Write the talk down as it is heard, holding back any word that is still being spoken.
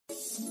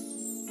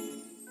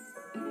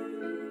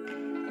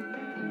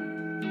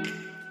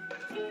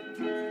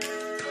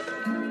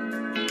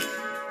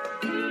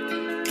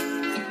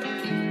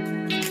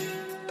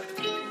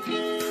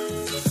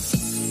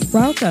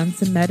Welcome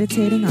to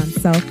Meditating on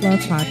Self-Love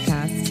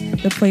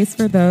Podcast, the place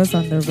for those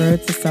on the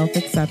road to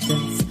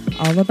self-acceptance,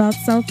 all about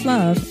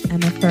self-love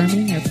and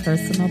affirming your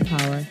personal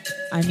power.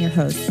 I'm your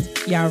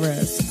host, Ya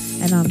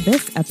Rose, and on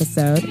this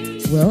episode,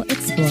 we'll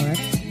explore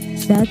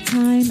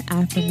bedtime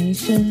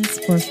affirmations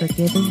for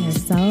forgiving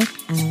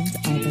yourself and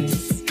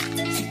others.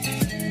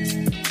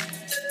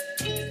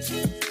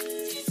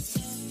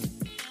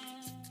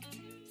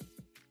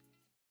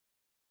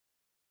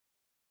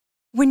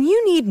 When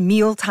you need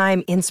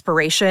mealtime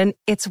inspiration,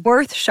 it's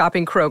worth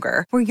shopping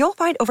Kroger, where you'll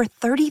find over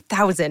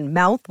 30,000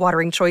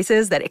 mouth-watering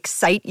choices that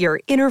excite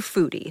your inner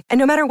foodie. And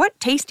no matter what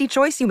tasty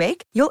choice you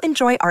make, you'll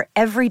enjoy our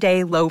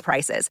everyday low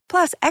prices,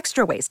 plus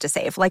extra ways to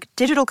save, like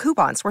digital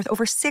coupons worth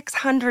over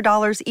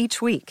 $600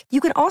 each week. You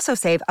can also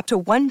save up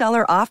to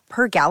 $1 off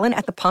per gallon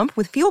at the pump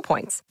with fuel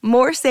points.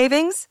 More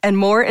savings and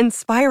more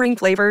inspiring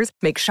flavors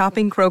make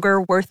shopping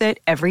Kroger worth it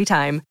every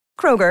time.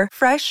 Kroger,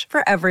 fresh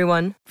for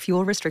everyone.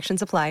 Fuel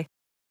restrictions apply.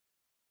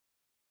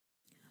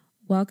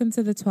 Welcome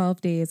to the 12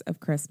 Days of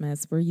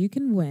Christmas, where you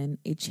can win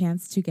a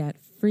chance to get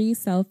free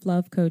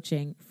self-love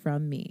coaching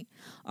from me.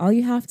 All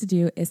you have to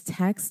do is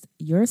text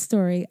your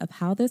story of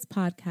how this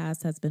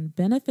podcast has been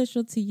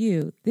beneficial to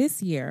you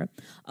this year,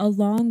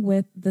 along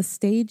with the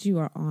stage you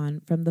are on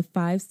from the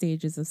 5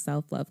 stages of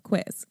self-love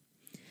quiz.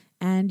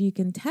 And you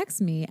can text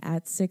me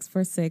at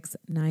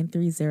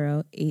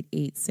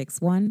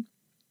 646-930-8861.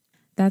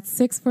 That's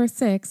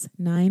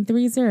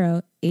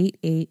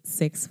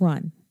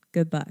 646-930-8861.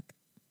 Good luck.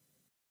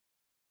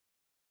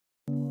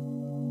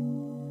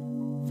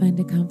 Find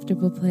a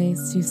comfortable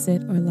place to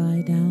sit or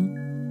lie down.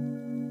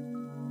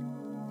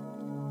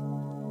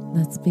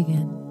 Let's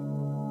begin.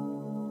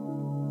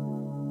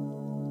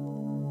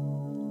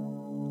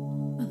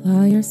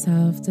 Allow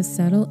yourself to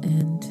settle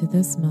into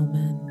this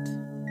moment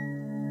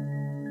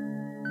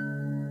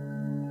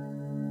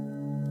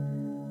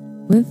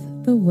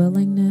with the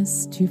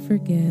willingness to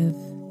forgive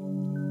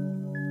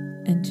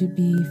and to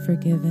be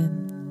forgiven.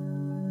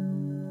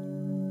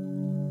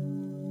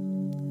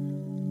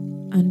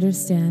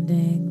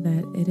 Understanding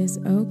that it is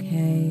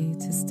okay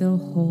to still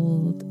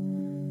hold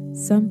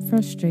some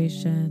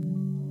frustration,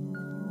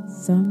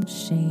 some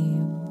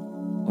shame,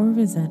 or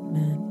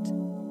resentment.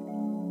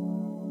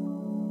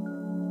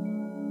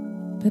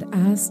 But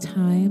as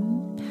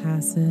time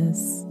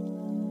passes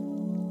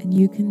and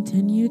you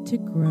continue to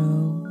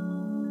grow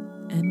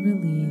and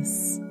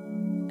release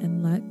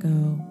and let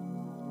go,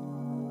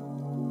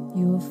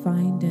 you will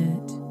find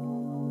it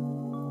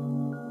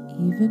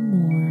even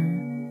more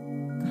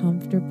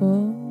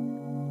comfortable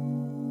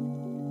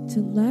to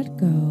let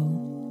go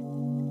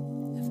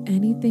of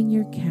anything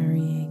you're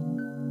carrying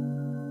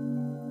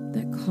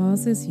that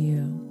causes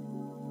you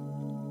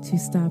to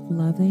stop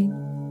loving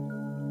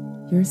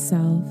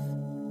yourself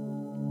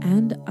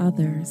and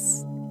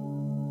others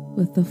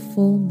with the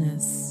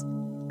fullness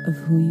of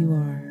who you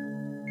are.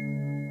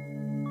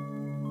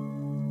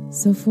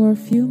 So for a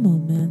few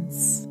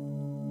moments,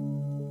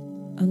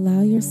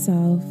 allow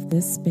yourself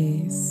this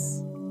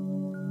space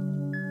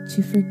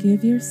to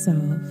forgive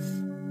yourself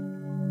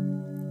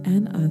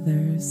and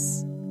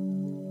others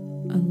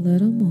a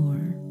little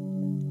more,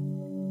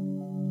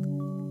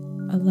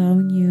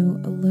 allowing you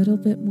a little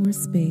bit more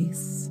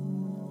space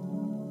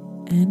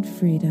and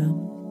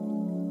freedom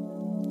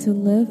to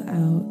live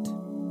out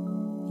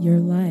your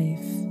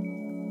life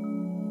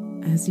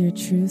as your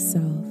true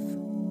self,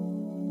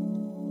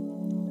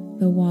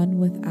 the one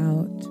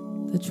without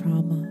the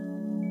trauma.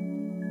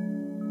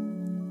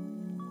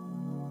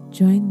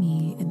 Join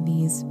me in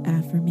these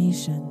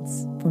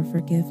affirmations for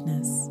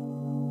forgiveness.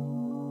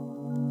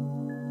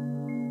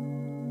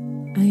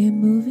 I am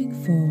moving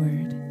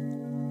forward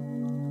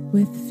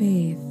with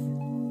faith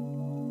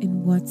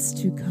in what's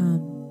to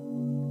come.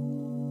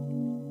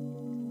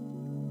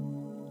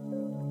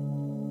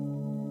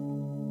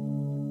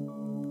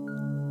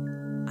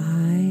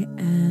 I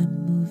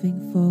am moving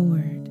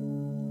forward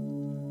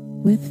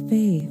with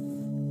faith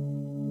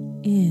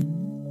in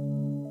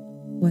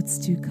what's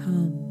to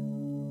come.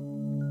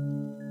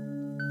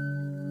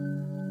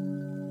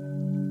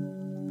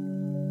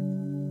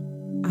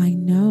 I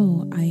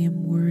know I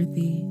am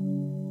worthy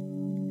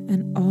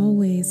and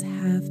always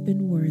have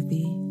been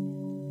worthy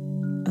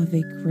of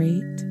a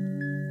great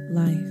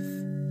life.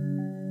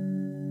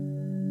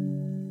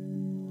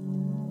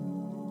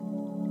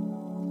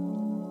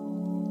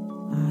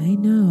 I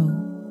know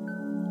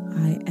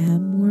I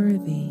am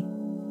worthy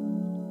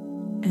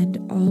and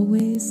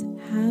always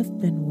have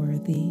been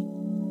worthy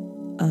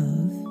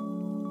of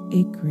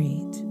a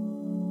great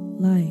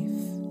life.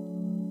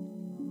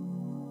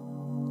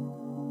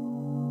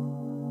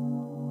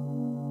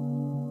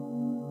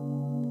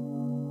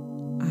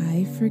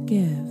 I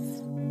forgive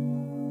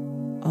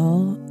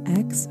all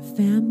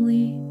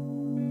ex-family,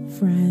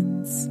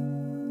 friends,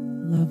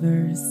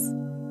 lovers,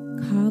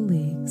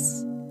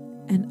 colleagues,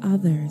 and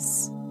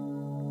others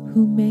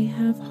who may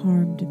have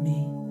harmed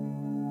me.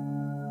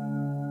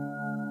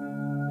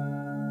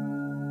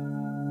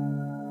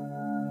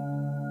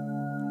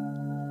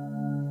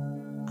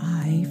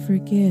 I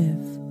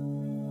forgive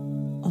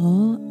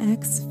all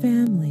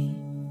ex-family,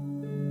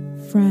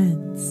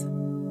 friends,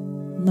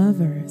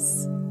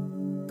 lovers,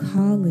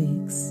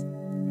 colleagues,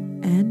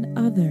 and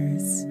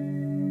others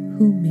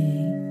who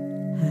may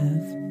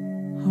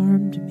have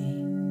harmed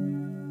me.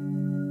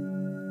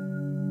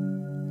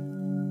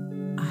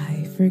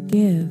 I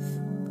forgive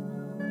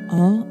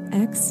all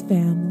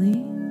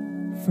ex-family,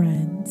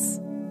 friends,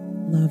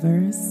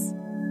 lovers,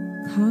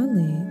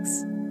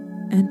 colleagues,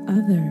 and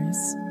others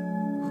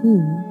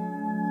who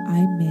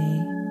I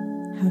may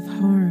have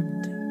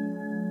harmed.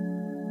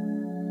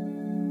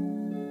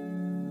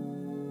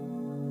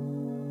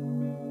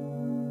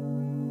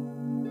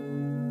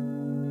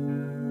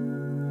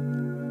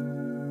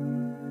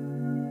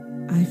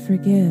 I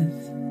forgive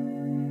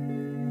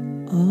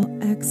all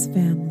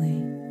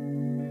ex-family,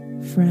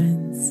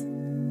 friends,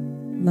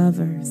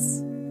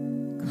 lovers,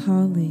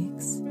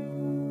 colleagues,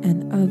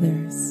 and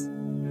others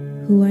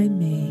who I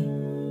may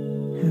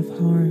have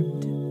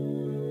harmed.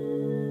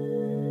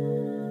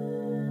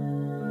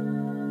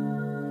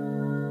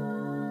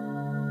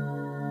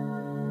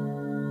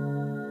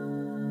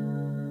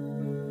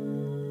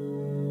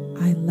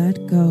 I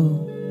let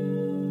go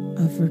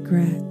of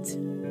regret.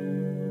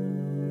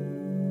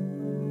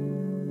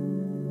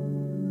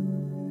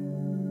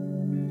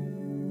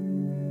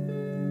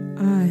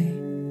 I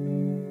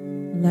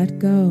let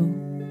go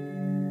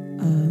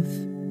of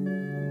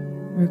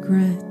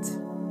regret.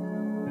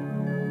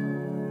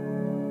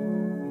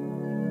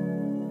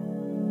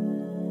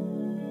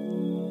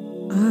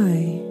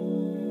 I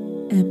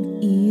am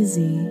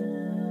easy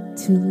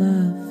to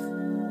love.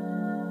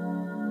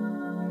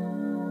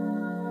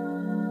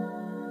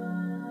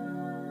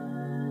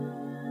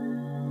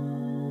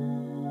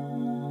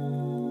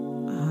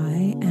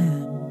 I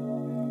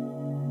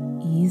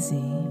am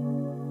easy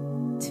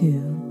to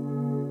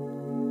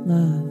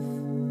love.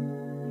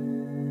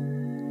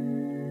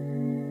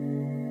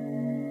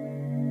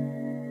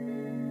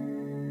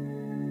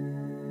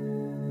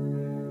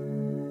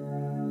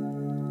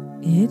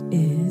 It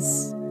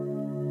is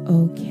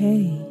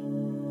okay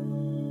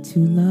to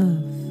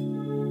love.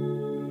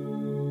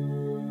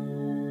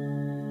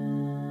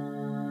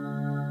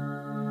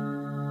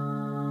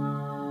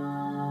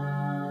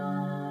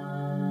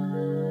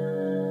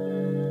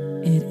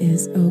 It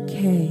is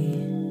okay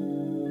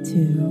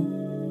to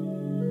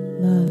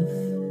love.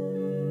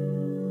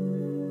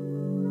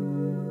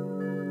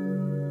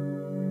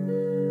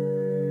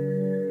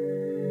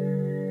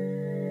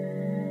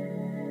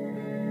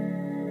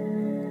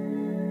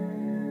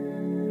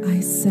 I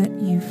set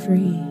you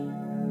free.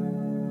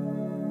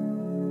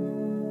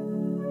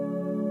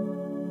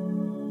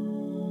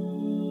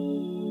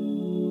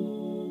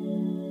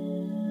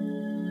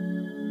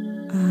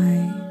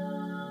 I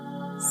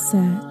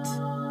set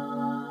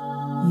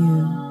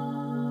you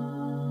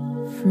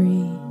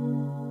free.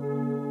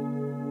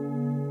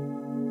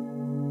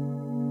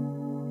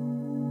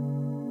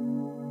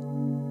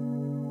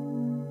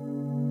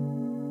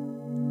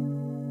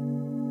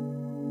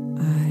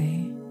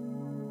 I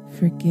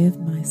forgive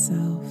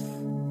myself.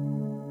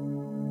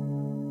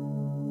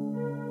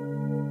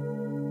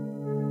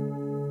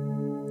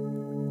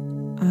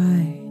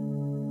 I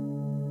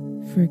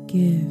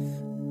forgive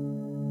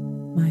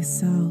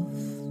myself.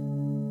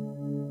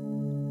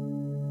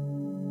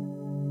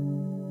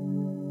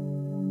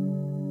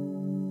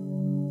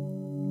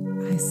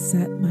 I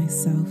set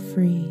myself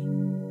free.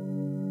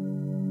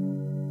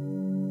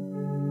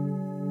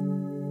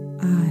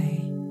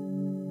 I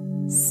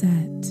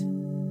set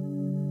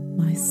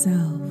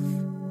myself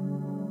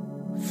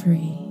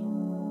free.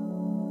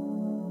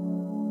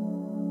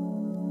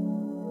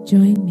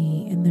 Join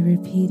me in the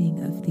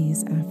repeating of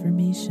these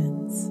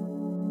affirmations.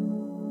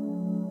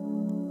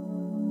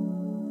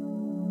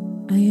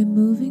 I am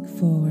moving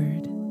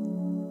forward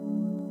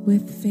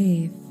with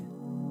faith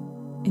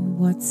in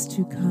what's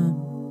to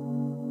come.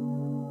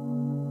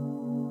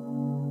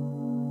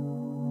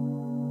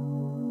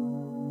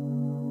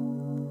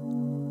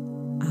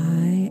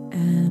 I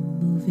am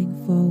moving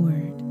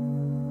forward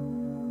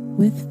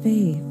with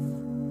faith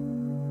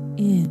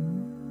in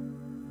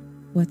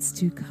what's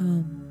to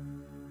come.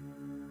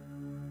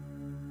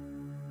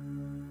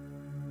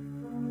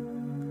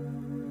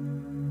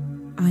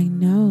 I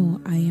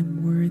know I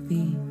am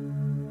worthy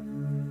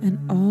and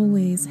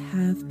always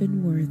have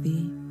been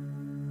worthy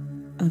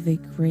of a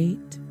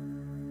great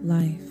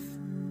life.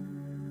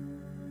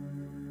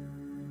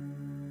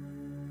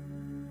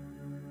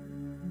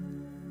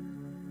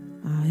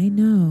 I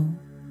know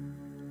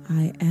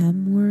I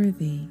am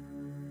worthy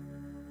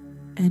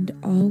and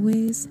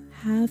always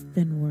have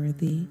been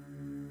worthy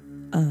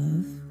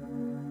of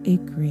a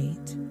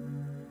great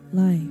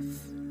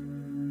life.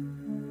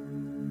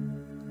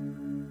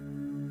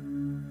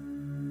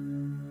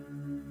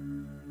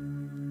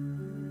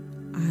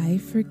 I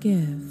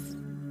forgive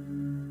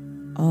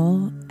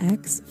all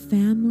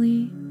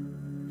ex-family,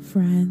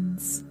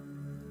 friends,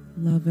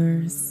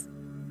 lovers,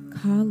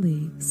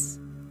 colleagues,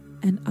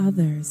 and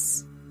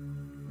others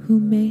who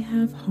may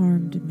have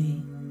harmed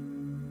me.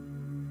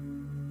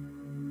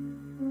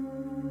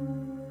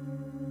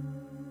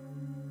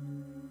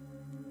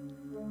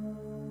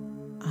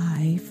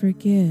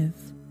 forgive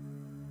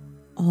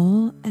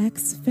all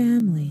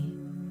ex-family,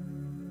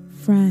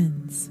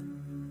 friends,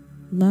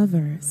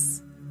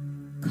 lovers,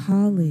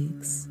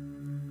 colleagues,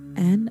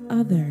 and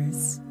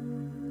others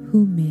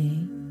who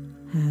may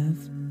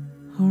have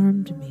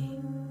harmed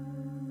me.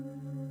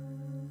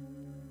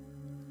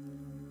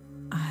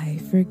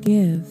 I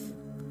forgive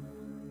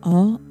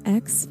all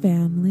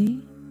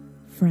ex-family,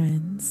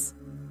 friends,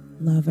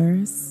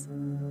 lovers,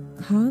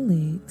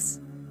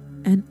 colleagues,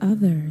 and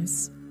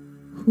others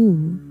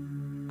who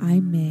I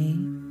may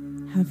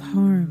have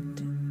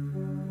harmed.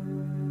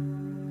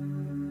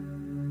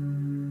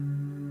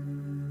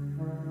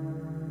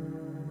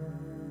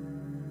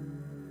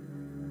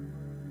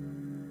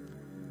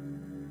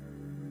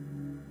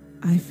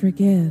 I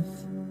forgive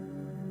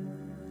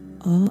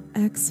all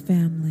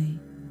ex-family,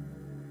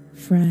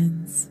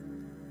 friends,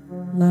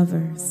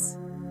 lovers,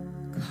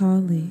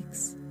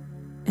 colleagues,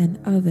 and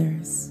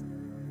others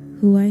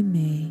who I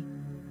may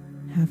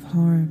have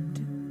harmed.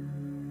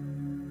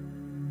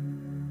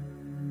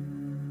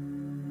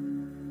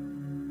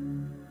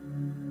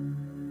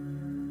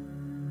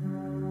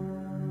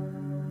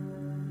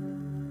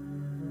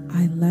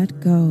 I let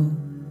go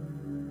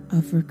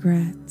of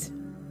regret.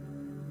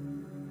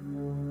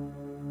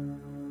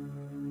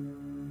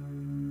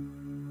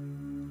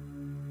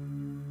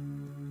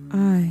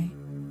 I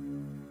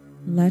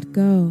let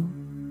go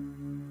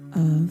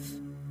of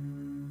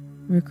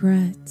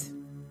regret.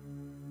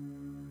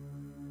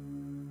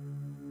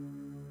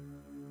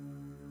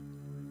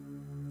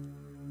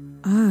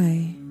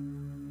 I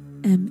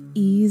am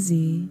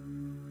easy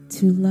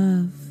to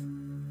love.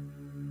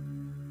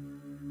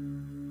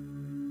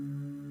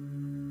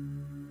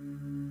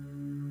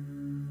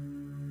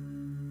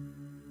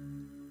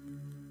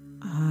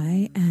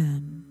 I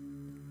am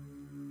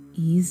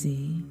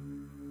easy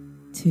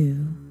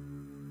to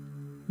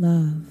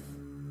love.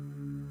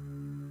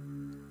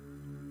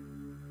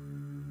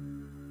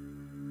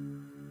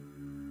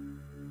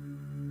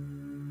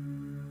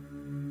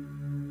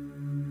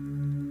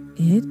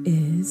 It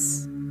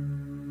is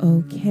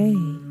okay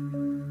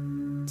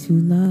to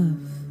love.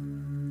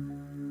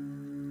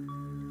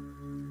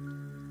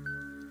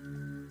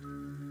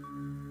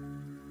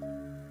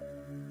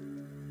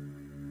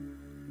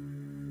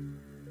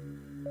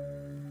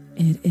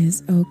 It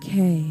is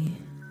okay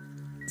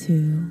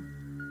to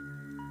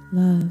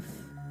love.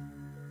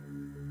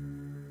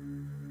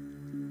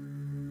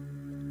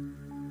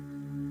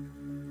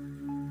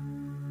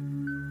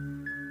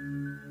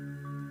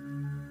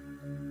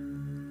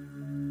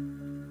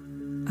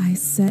 I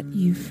set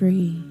you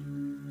free.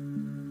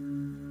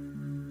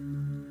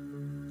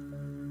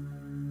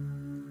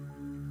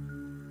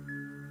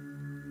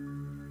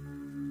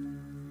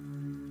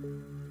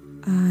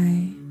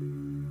 I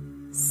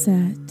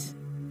set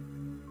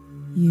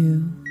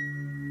you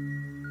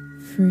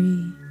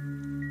free.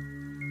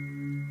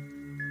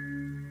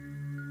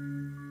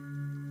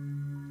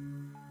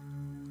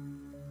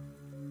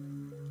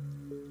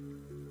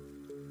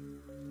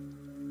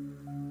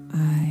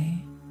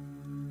 I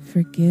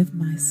forgive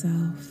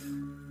myself.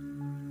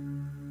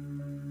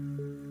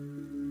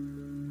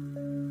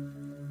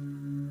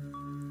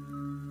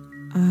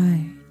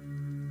 I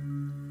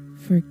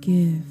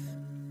forgive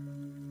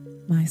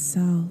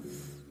myself.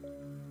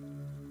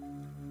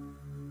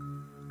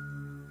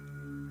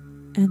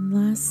 And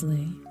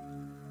lastly,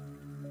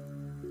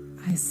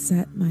 I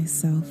set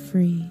myself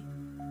free.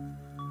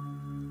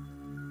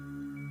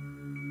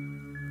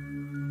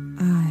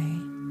 I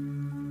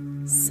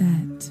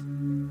set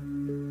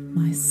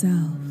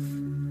myself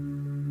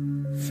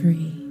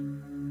free.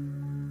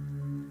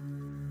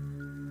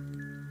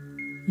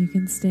 You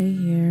can stay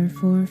here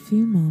for a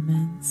few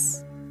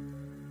moments,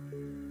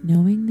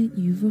 knowing that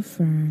you've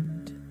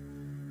affirmed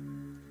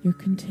your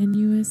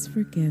continuous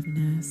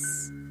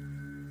forgiveness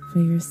for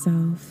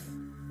yourself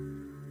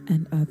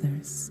and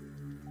others.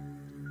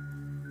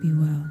 Be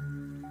well.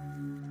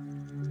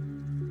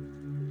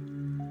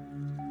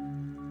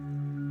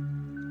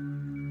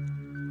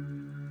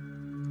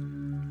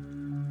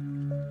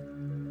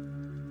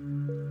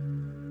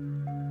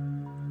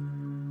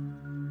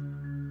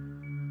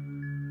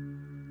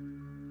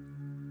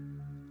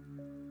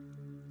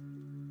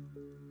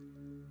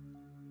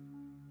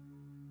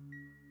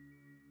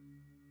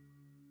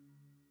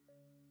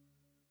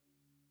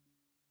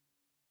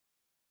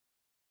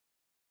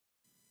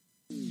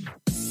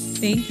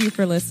 Thank you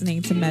for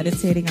listening to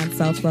Meditating on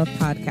Self-Love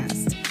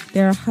podcast.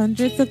 There are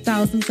hundreds of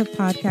thousands of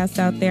podcasts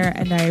out there,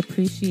 and I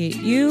appreciate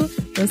you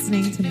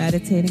listening to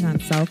Meditating on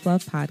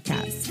Self-Love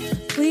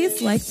podcast.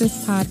 Please like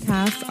this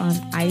podcast on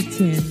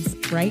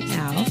iTunes right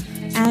now.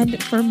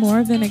 And for more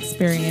of an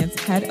experience,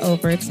 head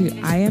over to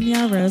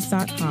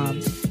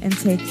IamYaRose.com and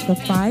take the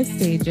 5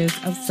 stages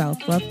of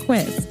self-love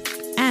quiz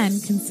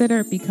and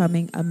consider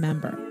becoming a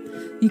member.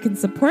 You can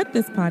support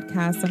this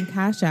podcast on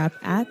Cash App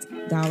at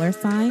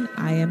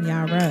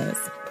 $IamYaRose.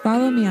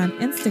 Follow me on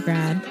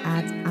Instagram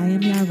at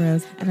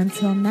IamYaRose. And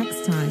until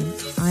next time,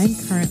 I'm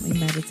currently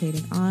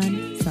meditating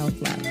on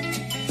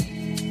self-love.